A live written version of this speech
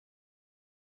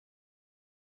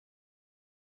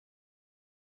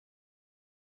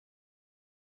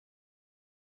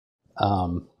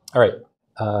All right.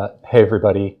 Hey,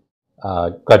 everybody.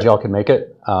 Glad you all can make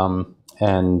it,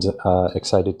 and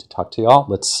excited to talk to you all.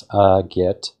 Let's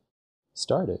get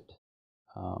started.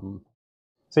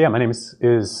 So yeah, my name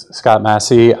is Scott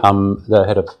Massey. I'm the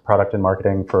head of product and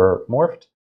marketing for Morphed.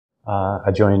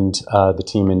 I joined the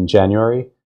team in January.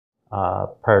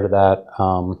 Prior to that,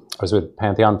 I was with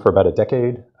Pantheon for about a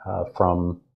decade.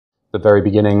 From the very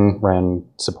beginning, ran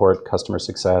support, customer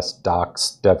success,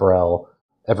 docs, DevRel,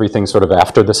 everything sort of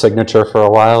after the signature for a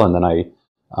while, and then I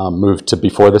moved to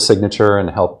before the signature and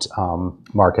helped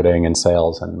marketing and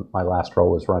sales, and my last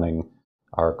role was running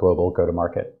our global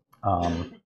go-to-market.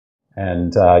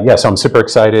 Yeah, so I'm super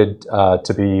excited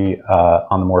to be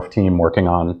on the Morph team working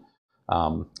on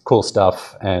cool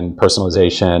stuff and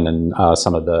personalization and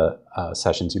some of the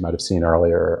sessions you might have seen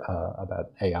earlier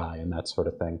about AI and that sort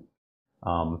of thing.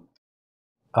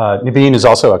 Naveen is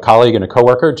also a colleague and a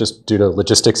coworker. Just due to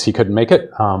logistics, he couldn't make it,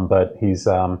 but he's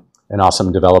an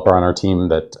awesome developer on our team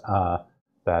that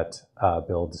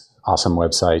builds awesome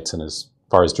websites, and as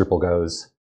far as Drupal goes,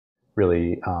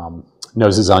 really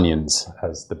knows his onions,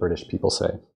 as the British people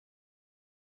say.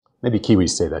 Maybe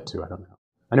Kiwis say that too, I don't know.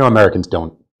 I know Americans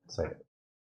don't say it.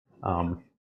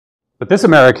 But this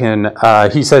American,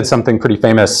 he said something pretty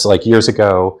famous like years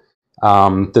ago.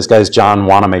 This guy's John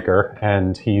Wanamaker,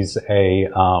 and he's a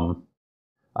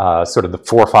sort of the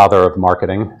forefather of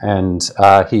marketing. And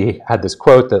he had this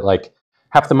quote that like,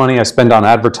 half the money I spend on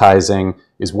advertising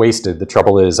is wasted. The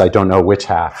trouble is I don't know which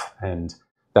half. And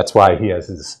that's why he has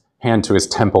his hand to his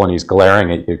temple and he's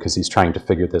glaring at you because he's trying to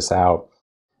figure this out.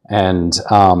 And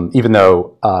even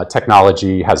though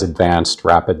technology has advanced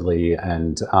rapidly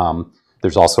and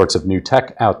there's all sorts of new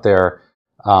tech out there,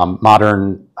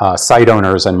 modern site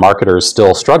owners and marketers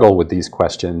still struggle with these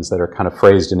questions that are kind of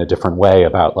phrased in a different way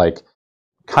about like,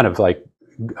 kind of like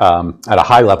at a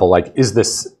high level, like, is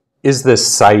this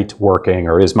site working,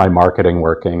 or is my marketing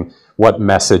working? What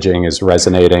messaging is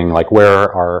resonating? Like,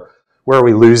 where are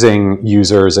we losing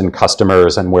users and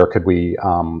customers, and where could we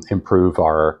improve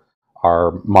our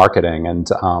marketing? And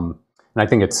I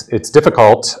think it's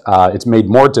difficult. It's made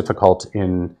more difficult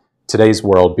in today's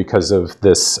world because of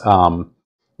this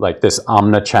like this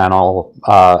omnichannel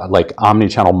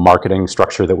marketing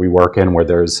structure that we work in, where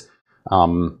there's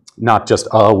not just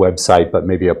a website, but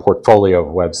maybe a portfolio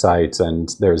of websites,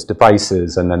 and there's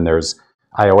devices, and then there's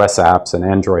iOS apps and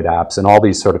Android apps, and all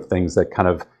these sort of things that kind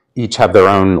of each have their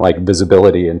own like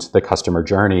visibility into the customer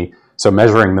journey. So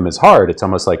measuring them is hard. It's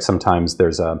almost like sometimes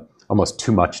there's almost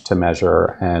too much to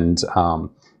measure, and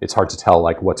it's hard to tell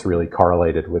like what's really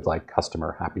correlated with like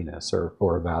customer happiness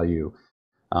or value.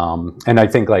 And I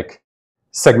think like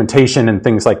segmentation and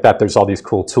things like that, there's all these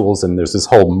cool tools, and there's this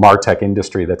whole MarTech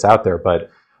industry that's out there,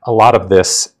 but a lot of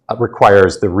this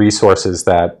requires the resources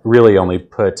that really only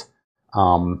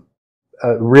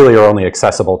really are only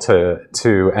accessible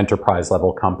to enterprise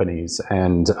level companies.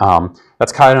 And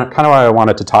that's kind of why I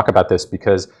wanted to talk about this,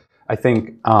 because I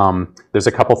think there's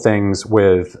a couple things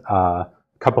with a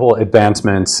couple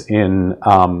advancements in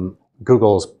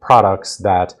Google's products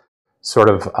that sort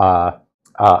of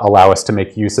allow us to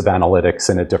make use of analytics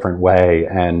in a different way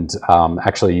and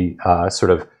actually sort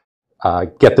of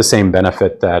get the same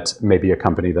benefit that maybe a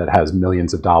company that has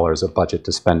millions of dollars of budget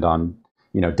to spend on,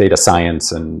 data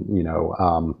science and,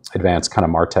 advanced kind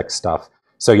of MarTech stuff.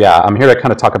 So yeah, I'm here to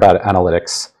kind of talk about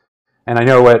analytics. And I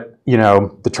know what,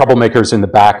 the troublemakers in the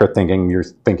back are thinking. You're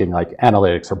thinking like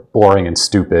analytics are boring and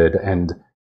stupid, and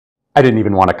I didn't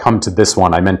even want to come to this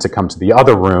one. I meant to come to the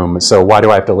other room. So why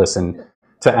do I have to listen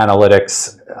to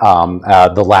analytics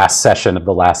the last session of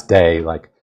the last day? Like,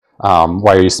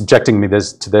 why are you subjecting me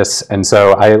to this? And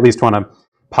so I at least want to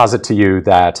posit to you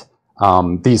that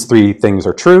these three things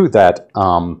are true, that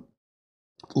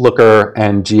Looker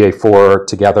and GA4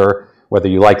 together, whether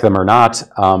you like them or not,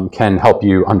 can help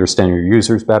you understand your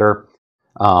users better,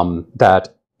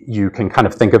 that you can kind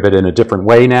of think of it in a different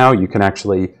way now. You can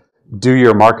actually do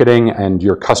your marketing and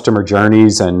your customer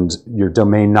journeys and your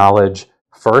domain knowledge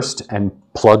first and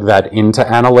plug that into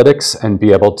analytics and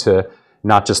be able to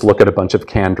not just look at a bunch of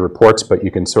canned reports, but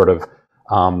you can sort of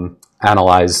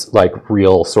analyze like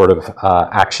real sort of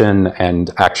action and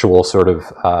actual sort of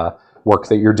work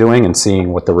that you're doing and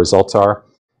seeing what the results are.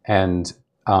 And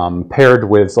paired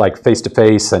with like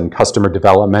face-to-face and customer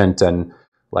development and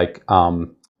like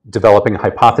developing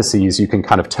hypotheses, you can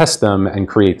kind of test them and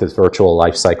create this virtual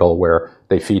life cycle where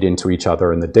they feed into each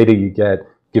other, and the data you get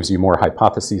gives you more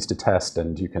hypotheses to test,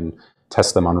 and you can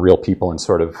test them on real people and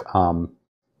sort of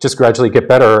just gradually get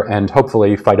better and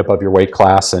hopefully fight above your weight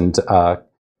class and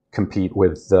compete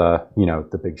with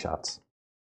the big shots.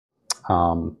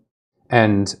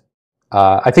 And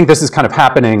I think this is kind of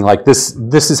happening, like this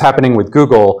is happening with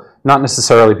Google, not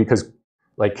necessarily because,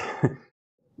 like,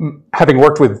 having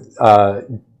worked with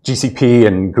GCP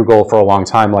and Google for a long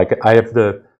time, like I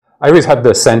always have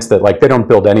the sense that like they don't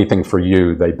build anything for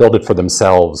you, they build it for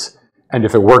themselves. And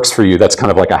if it works for you, that's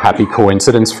kind of like a happy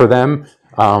coincidence for them.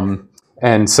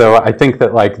 And so I think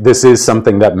that like this is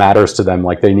something that matters to them.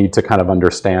 Like they need to kind of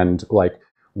understand like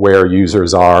where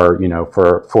users are, you know,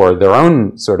 for their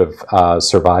own sort of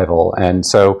survival. And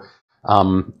so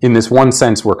in this one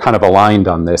sense, we're kind of aligned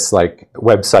on this, like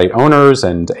website owners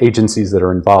and agencies that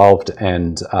are involved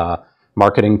and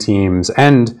marketing teams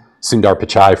and Sundar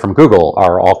Pichai from Google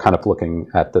are all kind of looking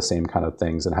at the same kind of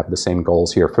things and have the same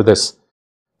goals here for this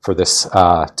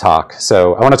talk.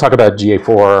 So I want to talk about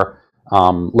GA4,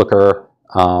 Looker,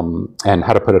 and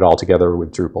how to put it all together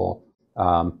with Drupal.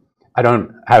 I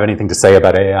don't have anything to say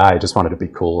about AI. I just wanted to be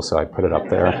cool, so I put it up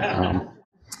there.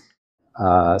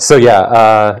 So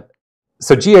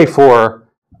GA4,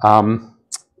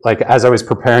 like as I was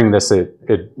preparing this,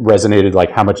 it resonated like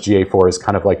how much GA4 is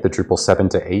kind of like the Drupal 7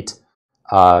 to 8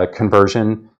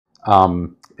 conversion.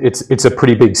 It's a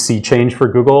pretty big sea change for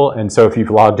Google, and so if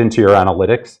you've logged into your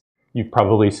analytics, you've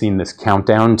probably seen this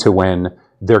countdown to when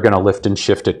they're going to lift and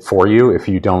shift it for you if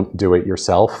you don't do it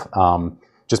yourself.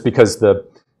 Just because the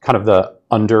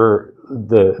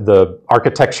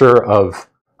architecture of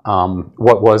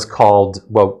what was called,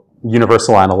 well,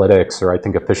 Universal Analytics, or I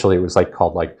think officially it was like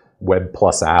called like Web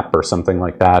Plus App or something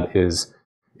like that, is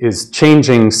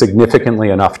changing significantly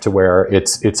enough to where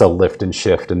it's a lift and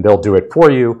shift, and they'll do it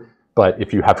for you. But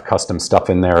if you have custom stuff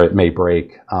in there, it may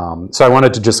break. So I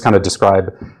wanted to just kind of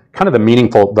describe kind of the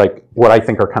meaningful, like what I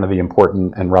think are kind of the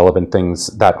important and relevant things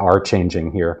that are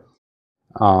changing here.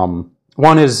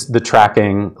 One is the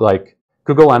tracking. Like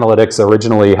Google Analytics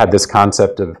originally had this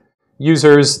concept of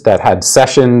users that had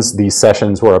sessions. These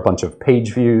sessions were a bunch of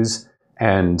page views,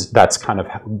 and that's kind of,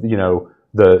 you know,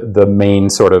 the main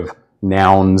sort of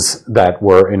nouns that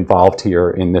were involved here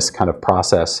in this kind of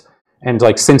process. And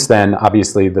like since then,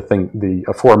 obviously the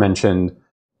aforementioned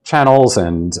channels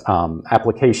and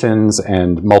applications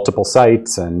and multiple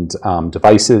sites and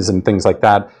devices and things like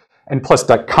that. And plus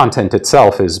that content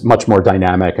itself is much more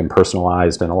dynamic and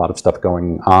personalized and a lot of stuff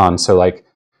going on. So like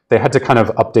they had to kind of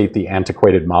update the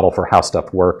antiquated model for how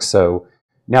stuff works. So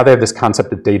now they have this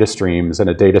concept of data streams, and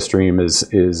a data stream is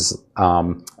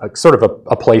sort of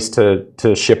a place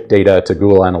to ship data to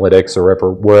Google Analytics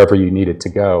or wherever you need it to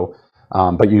go.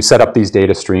 But you set up these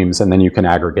data streams, and then you can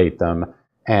aggregate them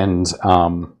and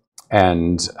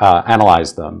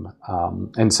analyze them.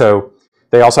 And so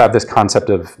they also have this concept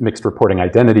of mixed reporting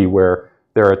identity, where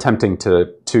they're attempting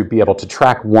to be able to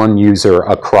track one user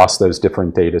across those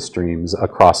different data streams,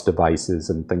 across devices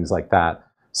and things like that.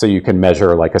 So you can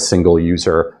measure like a single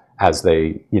user as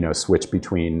they, you know, switch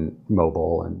between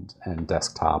mobile and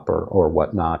desktop or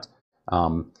whatnot.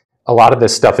 A lot of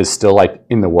this stuff is still like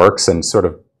in the works and sort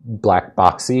of black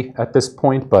boxy at this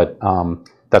point, but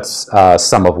that's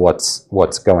some of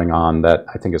what's going on that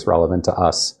I think is relevant to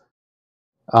us.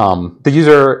 The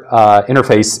user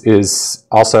interface is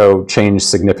also changed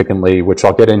significantly, which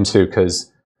I'll get into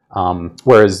because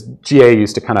whereas GA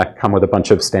used to kind of come with a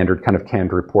bunch of standard kind of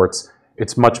canned reports,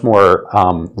 it's much more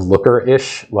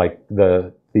Looker-ish. Like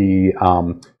you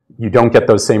don't get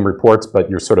those same reports, but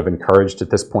you're sort of encouraged at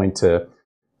this point to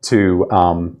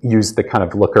use the kind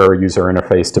of Looker user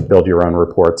interface to build your own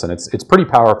reports, and it's pretty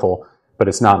powerful, but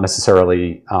it's not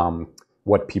necessarily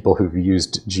what people who've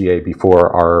used GA before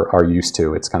are used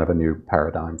to. It's kind of a new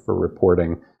paradigm for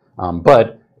reporting,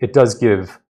 but it does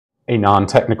give a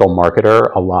non-technical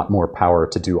marketer a lot more power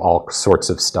to do all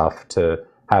sorts of stuff, to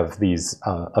have these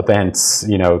events,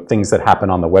 you know, things that happen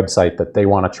on the website that they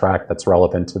want to track that's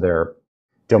relevant to their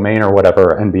domain or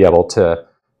whatever, and be able to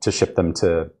ship them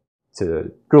to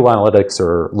Google Analytics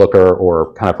or Looker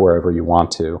or kind of wherever you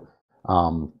want to.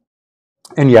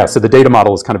 And yeah, so the data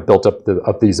model is kind of built up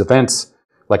of these events.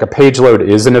 Like a page load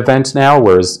is an event now,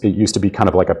 whereas it used to be kind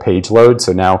of like a page load.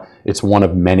 So now it's one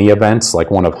of many events, like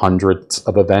one of hundreds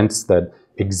of events that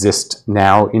exist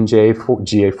now in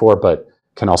GA4, but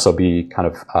can also be kind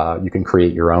of, you can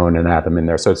create your own and add them in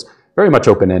there. So it's very much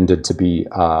open-ended to be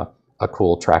a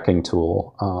cool tracking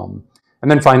tool.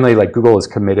 And then finally, like Google is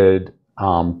committed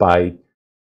by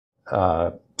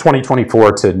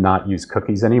 2024 to not use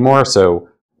cookies anymore. So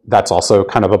that's also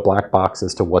kind of a black box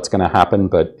as to what's going to happen,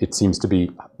 but it seems to be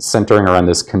centering around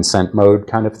this consent mode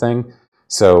kind of thing.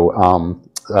 So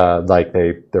like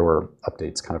there were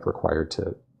updates kind of required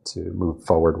to move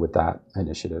forward with that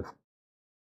initiative.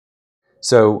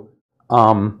 So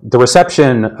the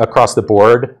reception across the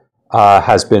board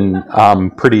has been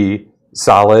pretty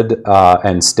solid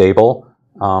and stable.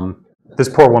 This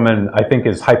poor woman, I think,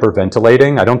 is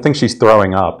hyperventilating. I don't think she's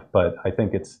throwing up, but I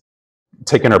think it's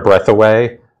taken her breath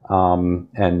away.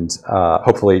 And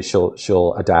hopefully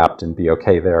she'll adapt and be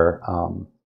okay there.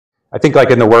 I think,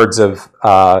 like in the words of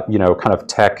kind of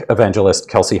tech evangelist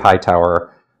Kelsey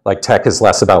Hightower, like tech is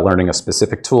less about learning a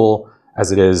specific tool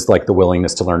as it is like the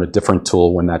willingness to learn a different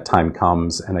tool when that time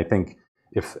comes. And I think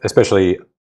if, especially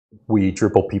we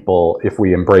Drupal people, if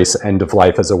we embrace end of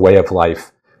life as a way of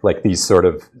life, like these sort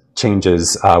of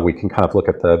changes, we can kind of look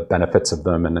at the benefits of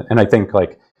them. And I think,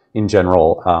 like in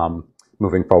general,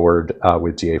 moving forward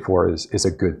with GA4 is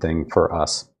a good thing for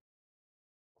us.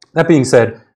 That being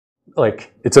said,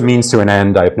 like it's a means to an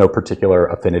end. I have no particular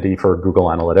affinity for Google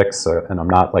Analytics, and I'm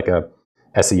not like a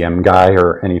SEM guy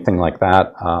or anything like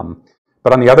that.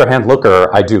 But on the other hand,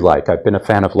 Looker, I do like. I've been a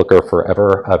fan of Looker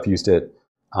forever. I've used it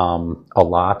a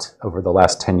lot over the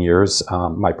last 10 years.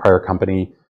 My prior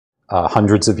company,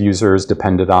 hundreds of users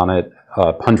depended on it.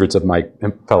 Hundreds of my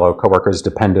fellow coworkers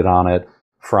depended on it,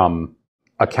 from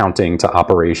accounting to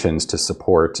operations to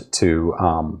support to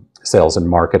sales and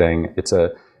marketing. It's a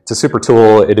super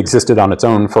tool. It existed on its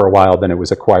own for a while. Then it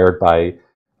was acquired by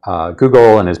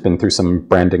Google and has been through some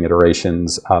branding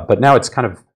iterations. But now it's kind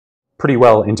of pretty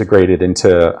well integrated into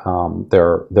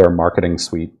their marketing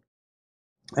suite.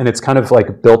 And it's kind of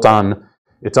like built on,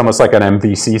 it's almost like an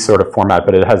MVC sort of format,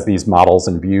 but it has these models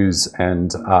and views,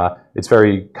 and it's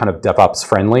very kind of DevOps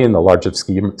friendly in the larger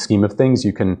scheme of things.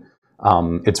 You can,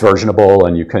 it's versionable,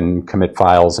 and you can commit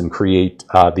files and create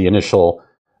the initial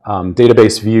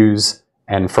database views,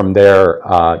 and from there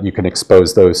you can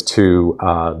expose those to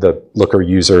the Looker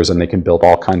users, and they can build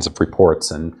all kinds of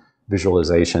reports and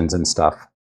visualizations and stuff.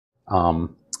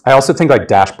 I also think like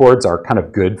dashboards are kind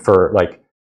of good for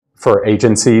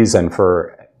agencies and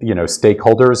for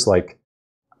stakeholders. Like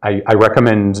I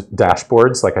recommend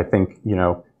dashboards. Like I think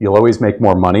you'll always make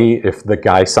more money if the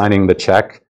guy signing the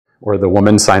check or the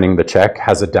woman signing the check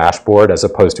has a dashboard as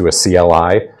opposed to a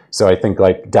CLI. So I think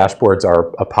like dashboards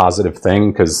are a positive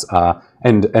thing because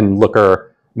and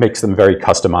Looker makes them very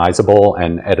customizable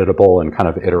and editable and kind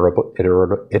of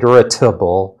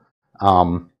iteratable.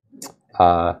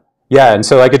 Yeah, and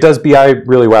so like it does BI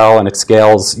really well, and it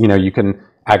scales. You can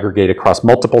aggregate across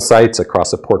multiple sites,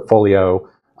 across a portfolio.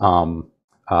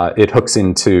 It hooks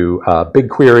into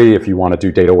BigQuery if you want to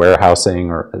do data warehousing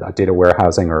or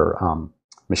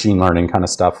machine learning kind of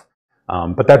stuff.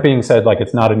 But that being said, like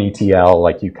it's not an ETL.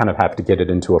 Like you kind of have to get it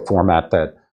into a format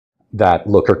that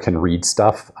Looker can read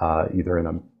stuff, either in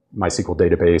a MySQL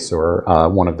database or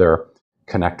one of their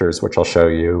connectors, which I'll show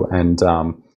you. And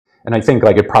I think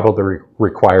like it probably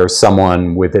requires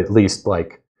someone with at least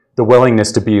like the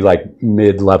willingness to be like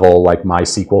mid-level, like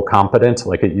MySQL competent.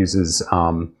 Like it uses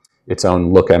its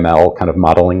own LookML kind of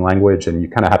modeling language, and you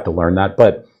kind of have to learn that.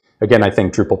 But again, I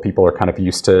think Drupal people are kind of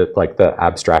used to like the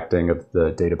abstracting of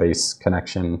the database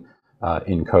connection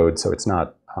in code, so it's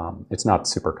not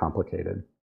super complicated.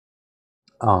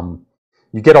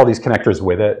 You get all these connectors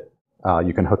with it.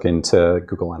 You can hook into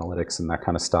Google Analytics and that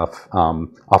kind of stuff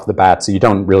off the bat, so you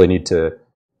don't really need to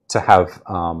have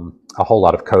a whole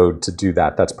lot of code to do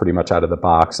that. That's pretty much out of the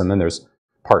box. And then there's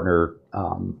partner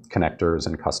connectors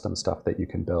and custom stuff that you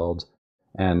can build.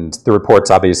 And the reports,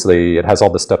 obviously, it has all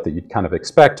the stuff that you'd kind of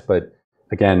expect. But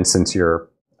again, since you're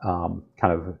kind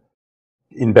of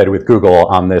in bed with Google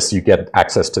on this, you get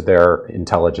access to their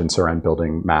intelligence around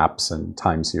building maps and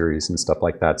time series and stuff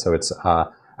like that. So it's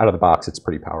out of the box, it's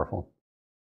pretty powerful.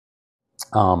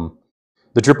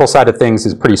 The Drupal side of things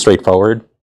is pretty straightforward.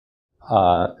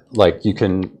 Like you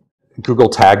can, Google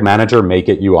Tag Manager may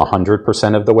get you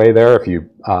 100% of the way there. If you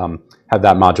have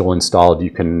that module installed,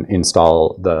 you can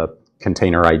install the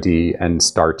container ID and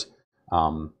start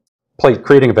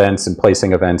creating events and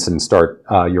placing events and start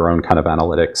your own kind of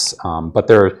analytics. But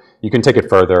you can take it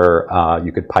further.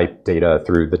 You could pipe data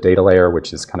through the data layer,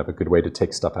 which is kind of a good way to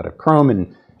take stuff out of Chrome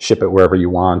and ship it wherever you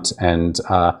want. And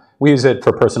we use it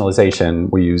for personalization.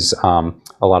 We use a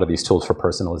lot of these tools for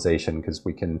personalization because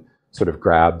we can sort of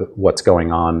grab what's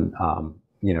going on,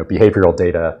 behavioral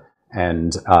data,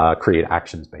 and create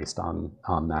actions based on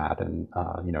that, and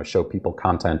show people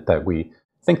content that we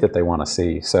think that they want to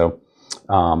see. So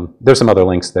there's some other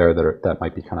links there that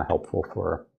might be kind of helpful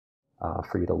for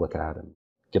you to look at and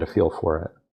get a feel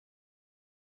for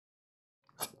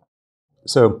it.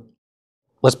 So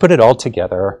let's put it all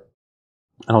together,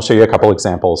 and I'll show you a couple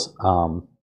examples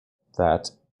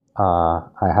that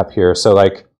I have here. So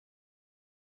like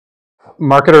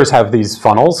marketers have these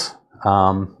funnels,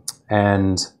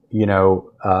 and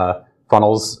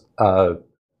funnels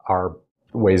are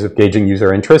ways of gauging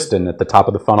user interest. And at the top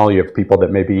of the funnel, you have people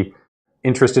that maybe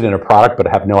interested in a product but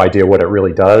have no idea what it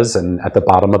really does. And at the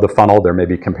bottom of the funnel, they're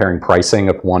maybe comparing pricing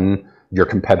of your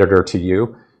competitor to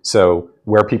you. So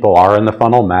where people are in the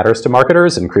funnel matters to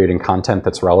marketers, and creating content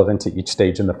that's relevant to each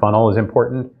stage in the funnel is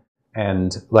important.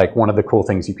 And like one of the cool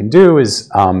things you can do is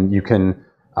you can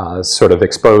sort of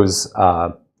expose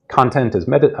content as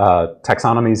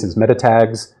taxonomies as meta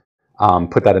tags,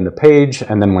 put that in the page,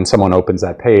 and then when someone opens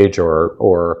that page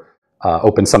or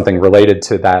opens something related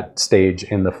to that stage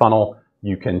in the funnel,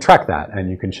 you can track that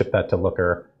and you can ship that to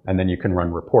Looker, and then you can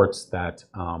run reports that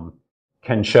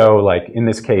can show, like in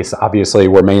this case, obviously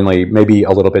we're mainly maybe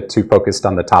a little bit too focused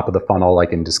on the top of the funnel,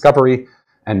 like in discovery,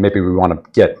 and maybe we want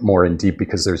to get more in deep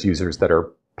because there's users that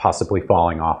are possibly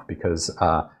falling off because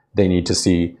they need to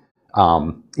see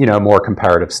more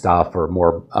comparative stuff or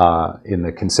more in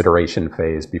the consideration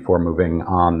phase before moving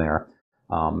on there.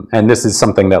 And this is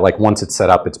something that, like, once it's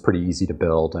set up, it's pretty easy to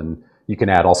build, and you can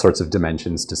add all sorts of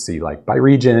dimensions to see, like, by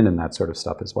region and that sort of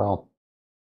stuff as well.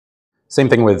 Same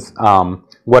thing with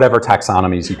whatever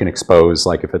taxonomies you can expose,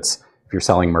 like if you're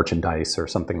selling merchandise or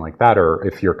something like that, or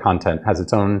if your content has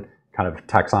its own kind of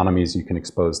taxonomies, you can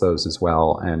expose those as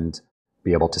well and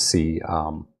be able to see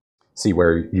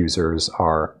where users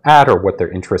are at, or what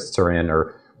their interests are in,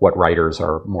 or what writers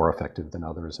are more effective than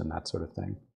others, and that sort of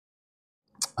thing.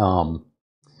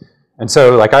 And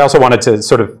so, like, I also wanted to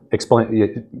sort of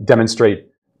demonstrate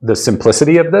the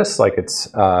simplicity of this. Like,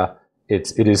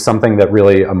 it is something that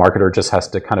really a marketer just has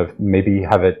to kind of maybe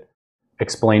have it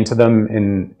explained to them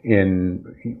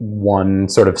in one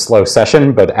sort of slow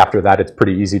session, but after that, it's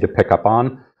pretty easy to pick up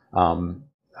on.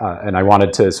 And I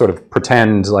wanted to sort of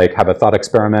pretend, like, have a thought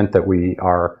experiment that we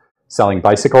are selling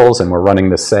bicycles and we're running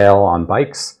the sale on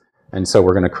bikes. And so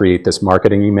we're going to create this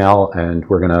marketing email and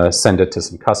we're going to send it to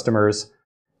some customers.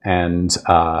 And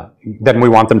then we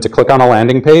want them to click on a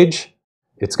landing page.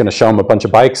 It's going to show them a bunch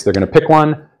of bikes. They're going to pick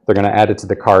one. They're going to add it to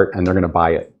the cart and they're going to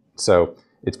buy it. So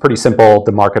it's pretty simple.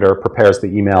 The marketer prepares the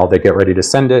email. They get ready to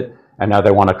send it. And now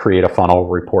they want to create a funnel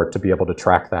report to be able to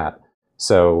track that.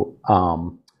 So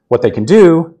what they can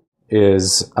do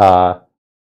is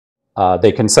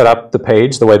they can set up the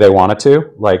page the way they want it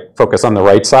to, like focus on the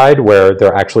right side where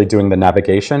they're actually doing the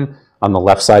navigation. On the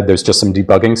left side, there's just some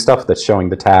debugging stuff that's showing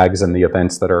the tags and the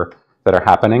events that are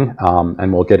happening.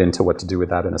 And we'll get into what to do with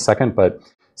that in a second. But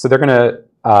so they're going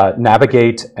to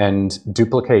navigate and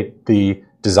duplicate the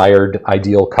desired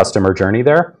ideal customer journey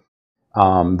there.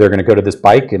 They're going to go to this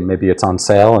bike and maybe it's on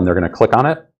sale and they're going to click on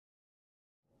it.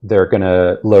 They're going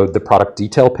to load the product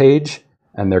detail page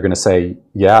and they're going to say,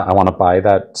 yeah, I want to buy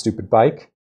that stupid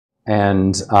bike.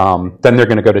 And then they're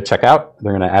going to go to checkout.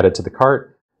 They're going to add it to the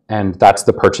cart. And that's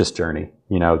the purchase journey.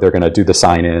 You know, they're going to do the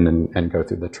sign in and go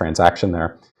through the transaction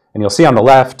there. And you'll see on the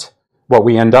left, what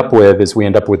we end up with is we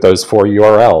end up with those 4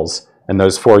 URLs. And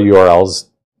those 4 URLs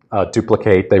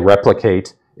duplicate, they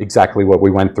replicate exactly what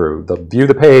we went through. They'll view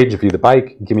the page, view the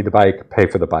bike, give me the bike, pay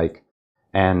for the bike.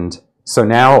 And so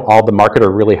now all the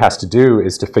marketer really has to do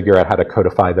is to figure out how to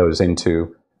codify those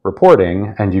into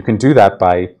reporting. And you can do that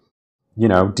by,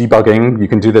 debugging. You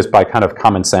can do this by kind of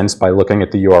common sense by looking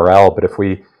at the URL. But if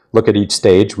we look at each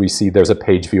stage, we see there's a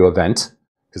page view event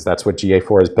because that's what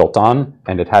GA4 is built on.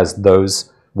 And it has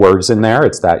those words in there.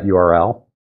 It's that URL.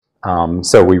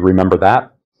 So we remember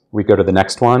that. We go to the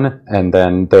next one, and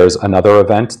then there's another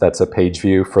event that's a page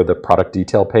view for the product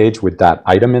detail page with that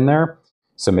item in there.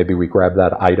 So maybe we grab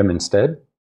that item instead,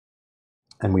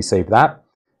 and we save that.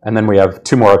 And then we have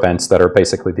 2 more events that are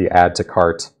basically the add to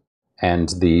cart and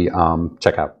the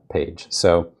checkout page.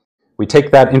 So we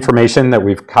take that information that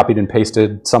we've copied and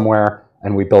pasted somewhere,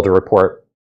 and we build a report.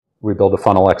 We build a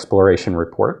funnel exploration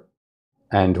report,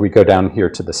 and we go down here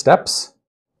to the steps,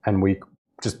 and we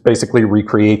just basically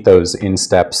recreate those in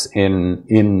steps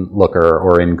in Looker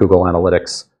or in Google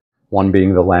Analytics, one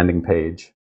being the landing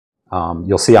page.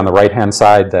 You'll see on the right-hand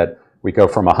side that we go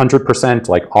from 100%,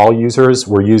 like all users,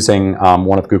 we're using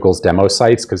one of Google's demo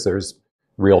sites because there's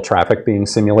real traffic being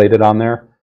simulated on there.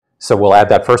 So we'll add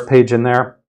that first page in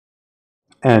there,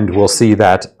 and we'll see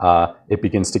that it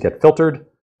begins to get filtered.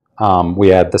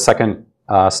 We add the second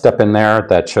step in there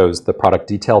that shows the product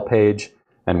detail page,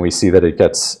 and we see that it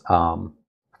gets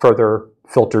further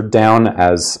filtered down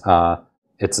as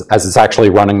it's actually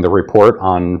running the report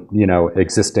on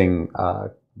existing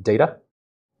data.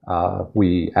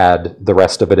 We add the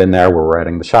rest of it in there where we're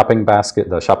adding the shopping basket,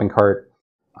 the shopping cart,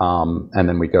 and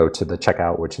then we go to the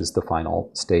checkout, which is the final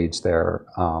stage there.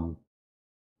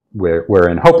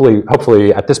 Wherein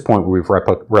hopefully at this point we've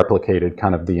replicated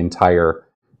kind of the entire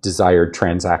desired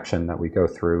transaction that we go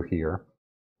through here.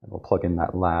 And we'll plug in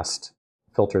that last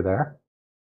filter there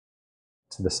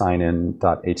to the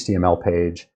sign-in.html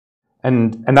page.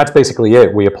 And that's basically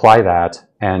it. We apply that,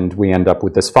 and we end up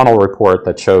with this funnel report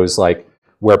that shows like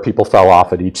where people fell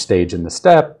off at each stage in the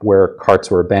step, where carts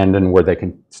were abandoned, where they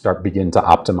can begin to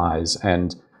optimize.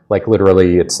 And like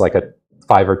literally, it's like a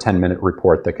 5 or 10 minute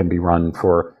report that can be run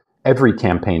for every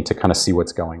campaign to kind of see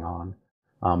what's going on.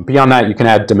 Beyond that, you can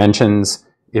add dimensions.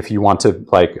 If you want to,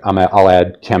 like, I'll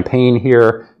add campaign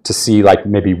here to see like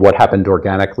maybe what happened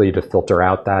organically, to filter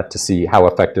out that, to see how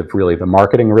effective really the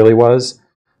marketing really was.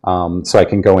 So I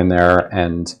can go in there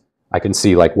and I can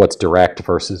see like what's direct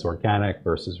versus organic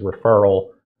versus referral.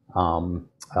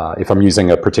 If I'm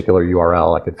using a particular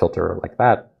URL, I could filter like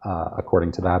that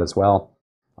according to that as well.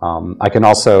 I can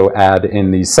also add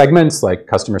in these segments, like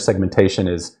customer segmentation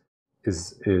is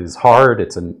hard.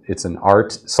 It's an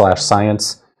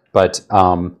art/science, but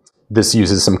this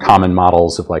uses some common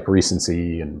models of like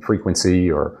recency and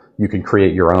frequency, or you can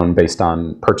create your own based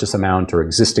on purchase amount or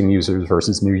existing users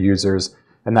versus new users.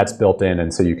 And that's built in,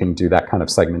 and so you can do that kind of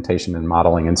segmentation and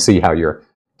modeling and see how your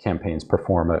campaigns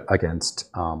perform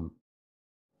against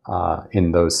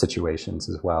in those situations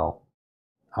as well.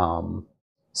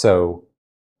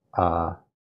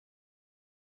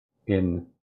 In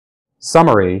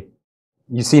summary,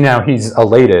 you see now he's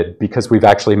elated because we've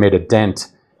actually made a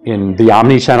dent in the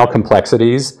omni-channel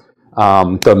complexities,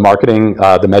 the marketing,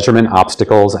 the measurement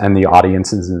obstacles, and the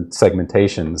audiences and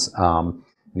segmentations. And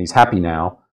he's happy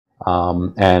now.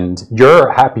 And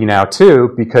you're happy now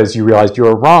too because you realized you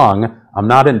were wrong. I'm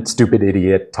not a stupid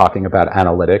idiot talking about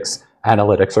analytics.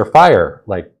 Analytics are fire,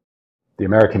 like the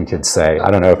American kids say. I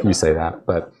don't know if you say that,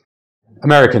 but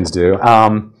Americans do.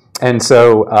 And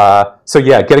so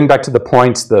yeah, getting back to the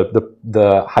points,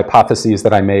 the hypotheses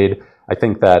that I made, I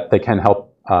think that they can help.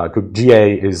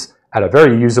 GA is at a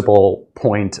very usable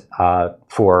point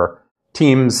for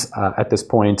teams at this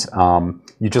point.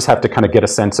 You just have to kind of get a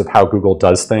sense of how Google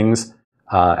does things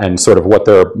and sort of what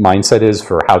their mindset is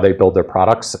for how they build their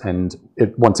products. And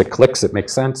once it clicks, it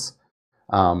makes sense.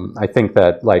 I think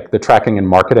that like the tracking and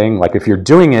marketing, like if you're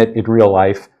doing it in real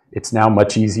life, it's now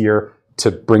much easier to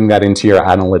bring that into your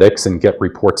analytics and get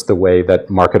reports the way that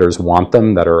marketers want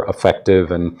them, that are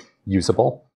effective and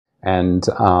usable. And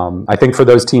I think for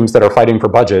those teams that are fighting for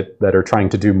budget, that are trying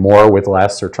to do more with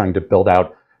less, or trying to build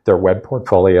out their web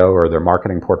portfolio or their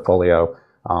marketing portfolio,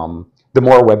 the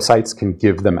more websites can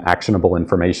give them actionable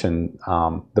information,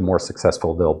 the more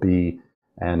successful they'll be.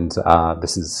 And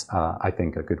this is, I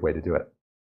think, a good way to do it.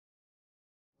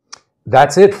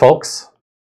 That's it, folks.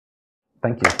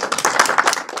 Thank you.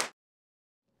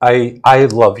 I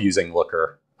love using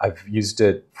Looker. I've used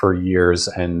it for years,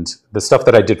 and the stuff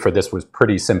that I did for this was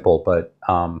pretty simple, but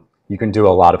you can do a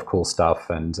lot of cool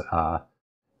stuff. And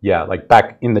yeah, like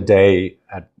back in the day,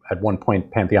 at one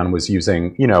point, Pantheon was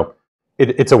using, you know,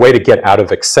 it's a way to get out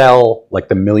of Excel, like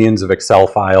the millions of Excel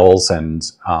files and,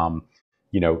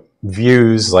 you know,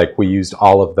 views. Like we used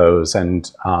all of those,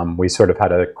 and we sort of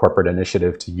had a corporate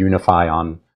initiative to unify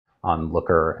on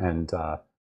Looker. And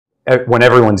when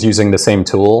everyone's using the same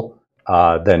tool,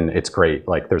 then it's great.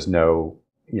 Like there's no,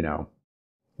 you know,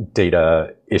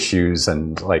 data issues,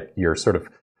 and like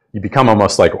you become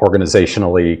almost like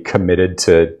organizationally committed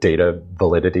to data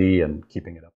validity and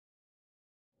keeping it up.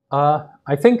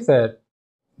 I think that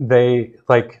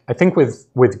I think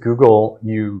with Google,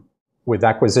 with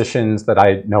acquisitions that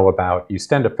I know about, you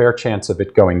stand a fair chance of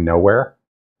it going nowhere.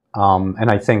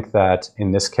 And I think that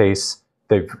in this case,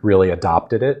 they've really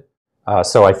adopted it.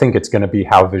 So I think it's going to be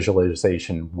how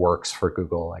visualization works for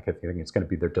Google. Like I think it's going to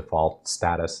be their default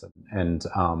status. And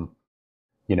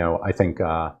you know, I think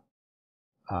I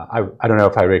don't know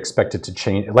if I would expect it to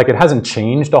change. Like it hasn't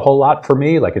changed a whole lot for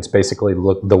me. Like it's basically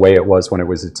the way it was when it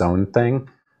was its own thing.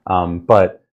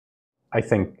 But I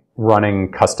think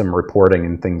running custom reporting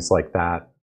and things like that,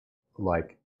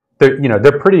 like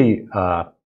they're pretty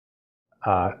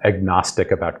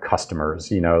agnostic about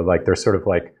customers. You know, like they're sort of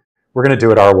like, we're going to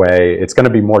do it our way. It's going to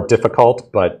be more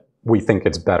difficult, but we think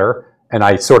it's better. And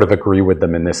I sort of agree with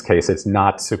them in this case. It's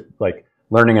not like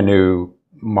learning a new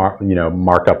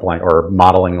markup or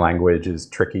modeling language is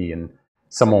tricky, and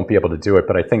some won't be able to do it.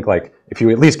 But I think like if you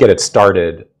at least get it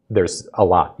started, there's a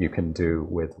lot you can do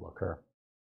with Looker.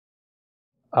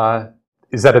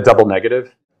 Is that a double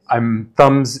negative? I'm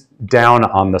thumbs down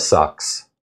on the sucks.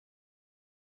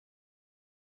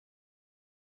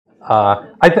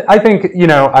 I think, you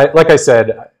know, like I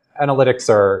said, analytics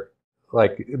are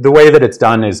like, the way that it's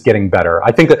done is getting better.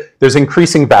 I think that there's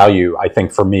increasing value, I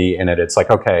think, for me in it. It's like,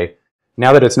 okay,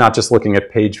 now that it's not just looking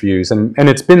at page views, and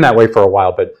it's been that way for a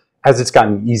while, but as it's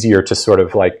gotten easier to sort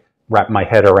of like wrap my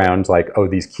head around like, oh,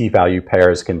 these key value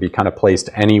pairs can be kind of placed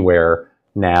anywhere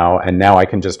now, and now I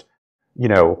can just, you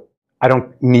know, I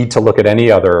don't need to look at any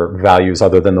other values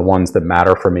other than the ones that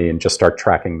matter for me and just start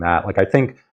tracking that. Like, I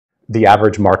think the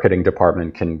average marketing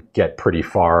department can get pretty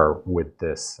far with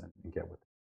this. And get with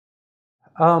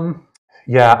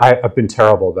yeah, I've been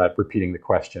terrible about repeating the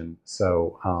question.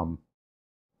 So,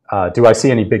 do I see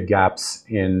any big gaps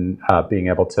in being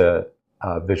able to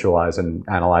visualize and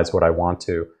analyze what I want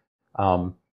to?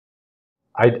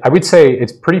 I would say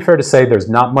it's pretty fair to say there's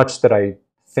not much that I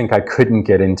think I couldn't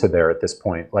get into there at this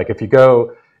point. Like, if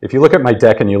you look at my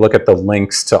deck and you look at the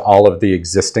links to all of the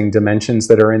existing dimensions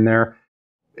that are in there,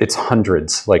 it's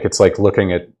hundreds. Like, it's like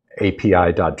looking at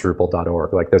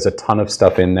api.drupal.org. Like, there's a ton of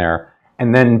stuff in there.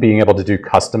 And then being able to do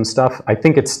custom stuff, I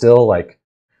think it's still like,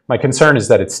 my concern is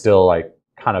that it's still like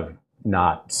kind of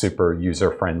not super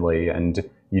user friendly, and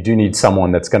you do need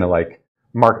someone that's going to like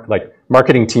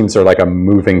marketing teams are like a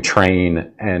moving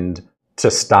train, and to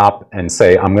stop and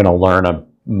say, I'm going to learn a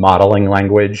modeling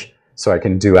language so I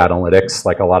can do analytics.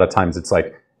 Like, a lot of times it's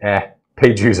like,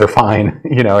 page views are fine,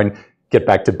 you know, and get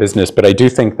back to business. But I do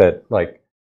think that, like,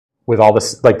 with all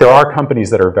this, like, there are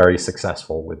companies that are very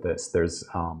successful with this. There's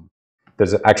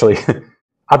actually,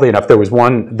 oddly enough, there was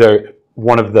one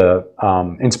of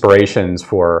the inspirations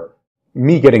for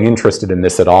me getting interested in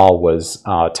this at all was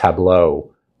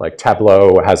Tableau. Like,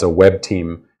 Tableau has a web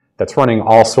team that's running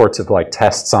all sorts of like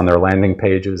tests on their landing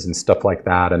pages and stuff like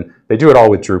that. And they do it all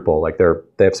with Drupal. Like,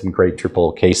 they have some great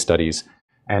Drupal case studies.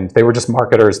 And they were just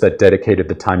marketers that dedicated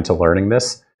the time to learning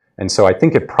this. And so I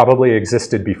think it probably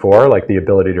existed before, like the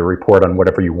ability to report on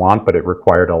whatever you want, but it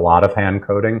required a lot of hand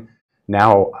coding.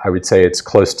 Now, I would say it's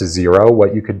close to zero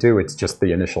what you could do. It's just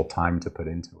the initial time to put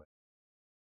into it.